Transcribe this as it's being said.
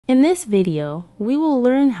In this video, we will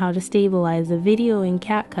learn how to stabilize a video in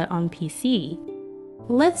CapCut on PC.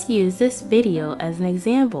 Let's use this video as an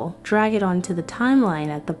example. Drag it onto the timeline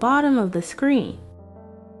at the bottom of the screen.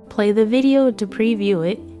 Play the video to preview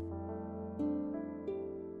it.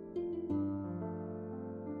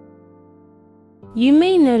 You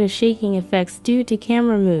may notice shaking effects due to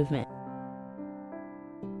camera movement.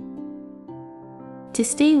 To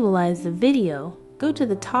stabilize the video, go to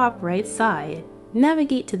the top right side,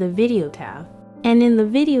 navigate to the Video tab, and in the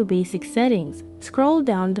Video Basic Settings, scroll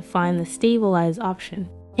down to find the Stabilize option.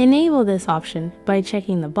 Enable this option by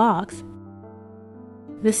checking the box.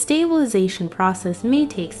 The stabilization process may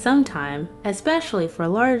take some time, especially for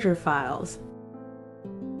larger files.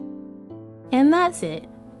 And that's it.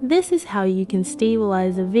 This is how you can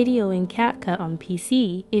stabilize a video in CapCut on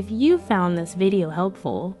PC. If you found this video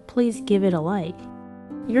helpful, please give it a like.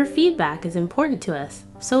 Your feedback is important to us,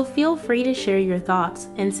 so feel free to share your thoughts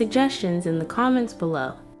and suggestions in the comments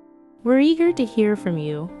below. We're eager to hear from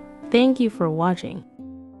you. Thank you for watching.